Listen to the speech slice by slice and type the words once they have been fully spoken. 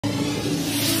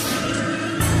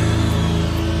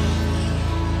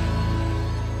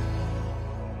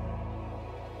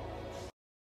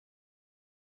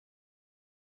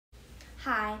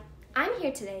Hi, I'm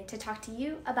here today to talk to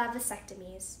you about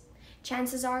vasectomies.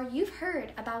 Chances are you've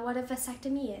heard about what a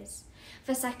vasectomy is.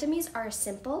 Vasectomies are a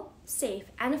simple, safe,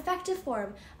 and effective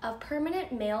form of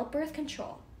permanent male birth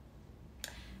control.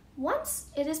 Once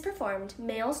it is performed,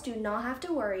 males do not have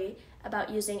to worry about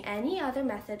using any other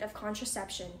method of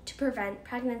contraception to prevent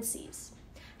pregnancies.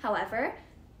 However,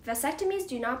 vasectomies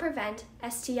do not prevent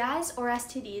STIs or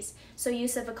STDs, so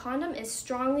use of a condom is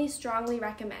strongly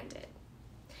recommended.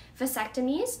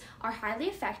 Vasectomies are highly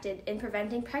effective in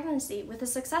preventing pregnancy with a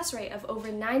success rate of over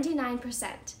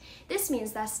 99%. This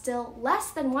means that still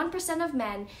less than 1% of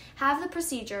men have the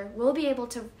procedure will be able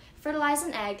to fertilize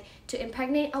an egg to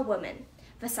impregnate a woman.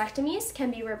 Vasectomies can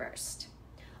be reversed.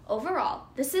 Overall,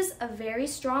 this is a very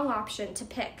strong option to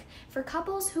pick for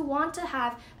couples who want to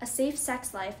have a safe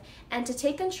sex life and to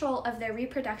take control of their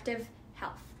reproductive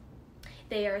health.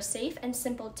 They are a safe and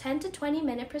simple 10 to 20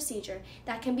 minute procedure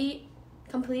that can be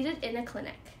completed in a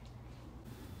clinic.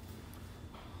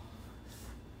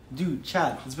 Dude,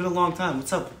 Chad, it's been a long time.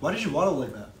 What's up? Why did you waddle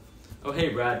like that? Oh, hey,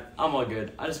 Brad. I'm all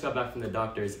good. I just got back from the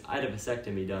doctor's. I had a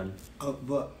vasectomy done.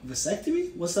 But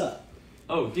vasectomy? What's that?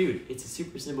 Oh, dude, it's a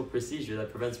super simple procedure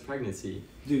that prevents pregnancy.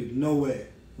 Dude, no way.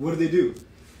 What do they do?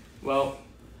 Well,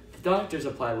 the doctors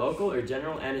apply local or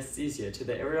general anesthesia to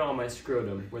the area on my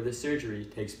scrotum where the surgery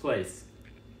takes place.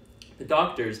 The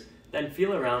doctors then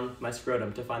feel around my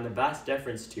scrotum to find the vas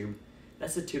deferens tube.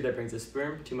 That's the tube that brings the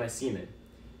sperm to my semen.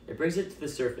 It brings it to the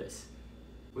surface.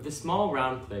 With a small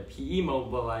round clip, he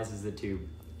immobilizes the tube.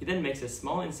 He then makes a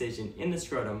small incision in the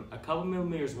scrotum, a couple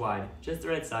millimeters wide, just the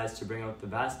right size to bring out the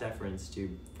vas deferens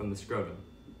tube from the scrotum.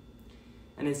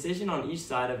 An incision on each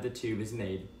side of the tube is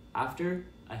made. After,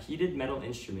 a heated metal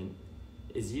instrument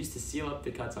is used to seal up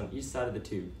the cuts on each side of the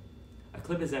tube. A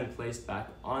clip is then placed back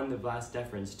on the vas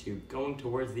deferens tube going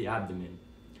towards the abdomen.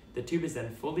 The tube is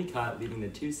then fully cut, leaving the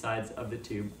two sides of the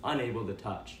tube unable to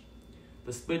touch.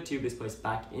 The split tube is placed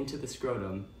back into the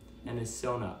scrotum and is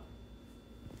sewn up.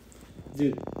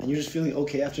 Dude, and you're just feeling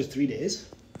okay after 3 days?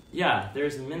 Yeah,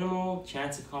 there's minimal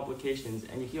chance of complications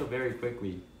and you heal very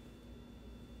quickly.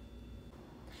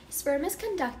 Sperm is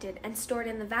conducted and stored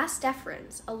in the vas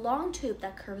deferens, a long tube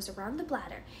that curves around the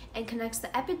bladder and connects the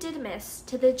epididymis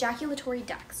to the ejaculatory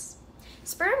ducts.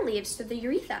 Sperm leaves through the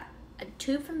urethra, a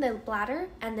tube from the bladder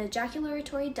and the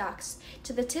ejaculatory ducts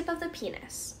to the tip of the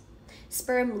penis.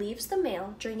 Sperm leaves the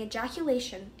male during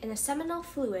ejaculation in a seminal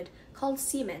fluid called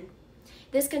semen.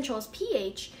 This controls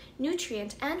pH,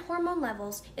 nutrient, and hormone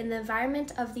levels in the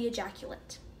environment of the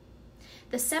ejaculate.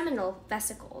 The seminal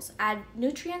vesicles add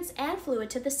nutrients and fluid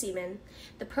to the semen,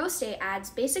 the prostate adds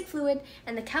basic fluid,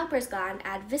 and the Cowper's gland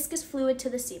add viscous fluid to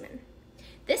the semen.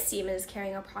 This semen is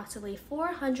carrying approximately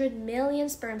 400 million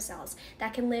sperm cells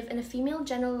that can live in a female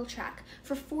genital tract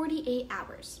for 48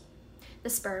 hours. The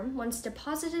sperm, once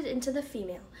deposited into the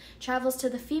female, travels to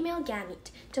the female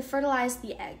gamete to fertilize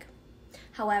the egg.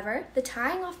 However, the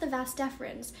tying off the vas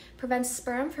deferens prevents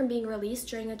sperm from being released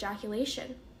during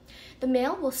ejaculation. The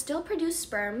male will still produce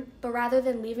sperm, but rather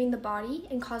than leaving the body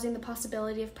and causing the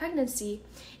possibility of pregnancy,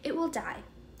 it will die.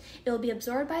 It will be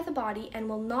absorbed by the body and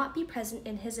will not be present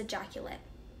in his ejaculate.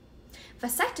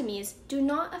 Vasectomies do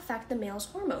not affect the male's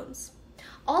hormones.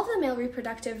 All of the male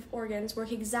reproductive organs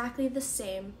work exactly the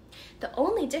same. The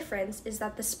only difference is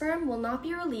that the sperm will not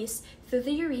be released through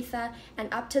the urethra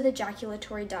and up to the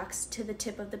ejaculatory ducts to the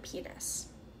tip of the penis.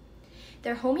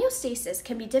 Their homeostasis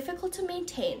can be difficult to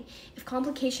maintain if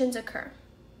complications occur.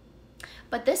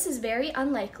 But this is very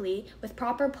unlikely with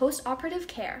proper post-operative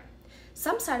care.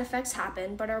 Some side effects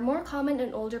happen but are more common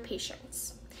in older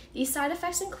patients. These side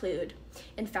effects include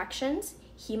infections,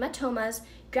 hematomas,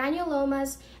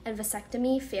 granulomas, and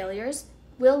vasectomy failures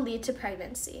will lead to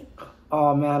pregnancy.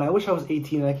 Oh man, I wish I was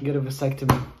 18 and I could get a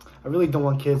vasectomy. I really don't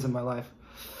want kids in my life.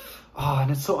 Oh, and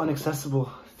it's so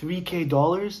inaccessible.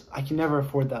 $3,000? I can never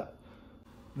afford that.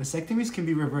 Vasectomies can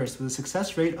be reversed with a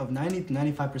success rate of 90 to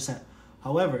 95%.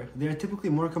 However, they are typically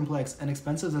more complex and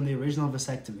expensive than the original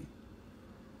vasectomy.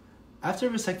 After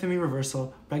vasectomy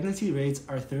reversal, pregnancy rates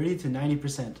are 30 to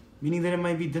 90%, meaning that it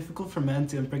might be difficult for men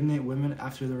to impregnate women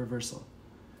after the reversal.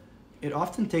 It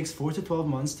often takes 4 to 12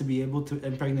 months to be able to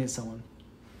impregnate someone.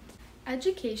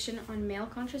 Education on male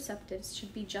contraceptives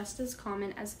should be just as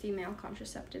common as female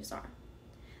contraceptives are.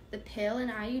 The pill and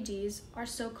IUDs are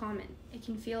so common, it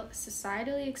can feel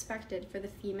societally expected for the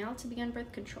female to be on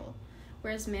birth control,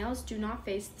 whereas males do not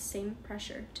face the same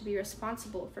pressure to be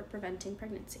responsible for preventing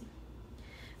pregnancy.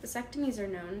 Vasectomies are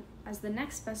known as the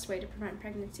next best way to prevent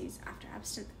pregnancies after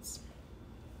abstinence.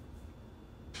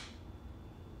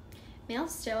 Male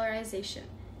sterilization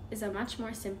is a much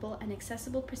more simple and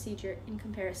accessible procedure in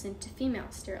comparison to female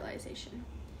sterilization.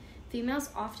 Females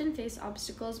often face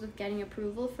obstacles with getting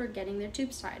approval for getting their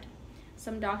tubes tied.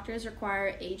 Some doctors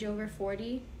require age over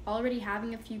 40, already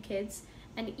having a few kids,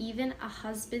 and even a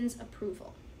husband's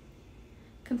approval.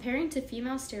 Comparing to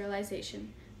female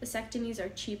sterilization, vasectomies are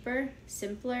cheaper,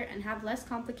 simpler, and have less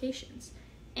complications,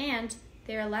 and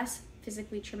they are less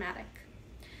physically traumatic.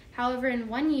 However, in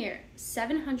 1 year,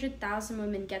 700,000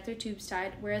 women get their tubes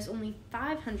tied, whereas only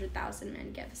 500,000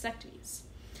 men get vasectomies.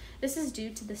 This is due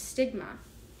to the stigma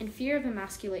and fear of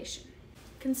emasculation.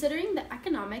 Considering the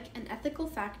economic and ethical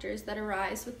factors that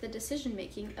arise with the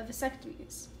decision-making of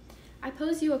vasectomies, I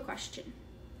pose you a question.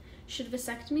 Should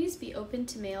vasectomies be open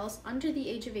to males under the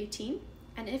age of 18?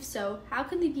 And if so, how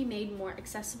can they be made more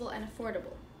accessible and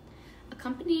affordable?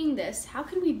 Accompanying this, how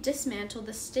can we dismantle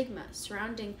the stigma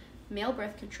surrounding male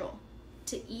birth control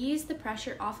to ease the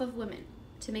pressure off of women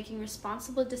to making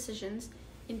responsible decisions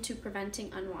into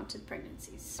preventing unwanted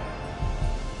pregnancies?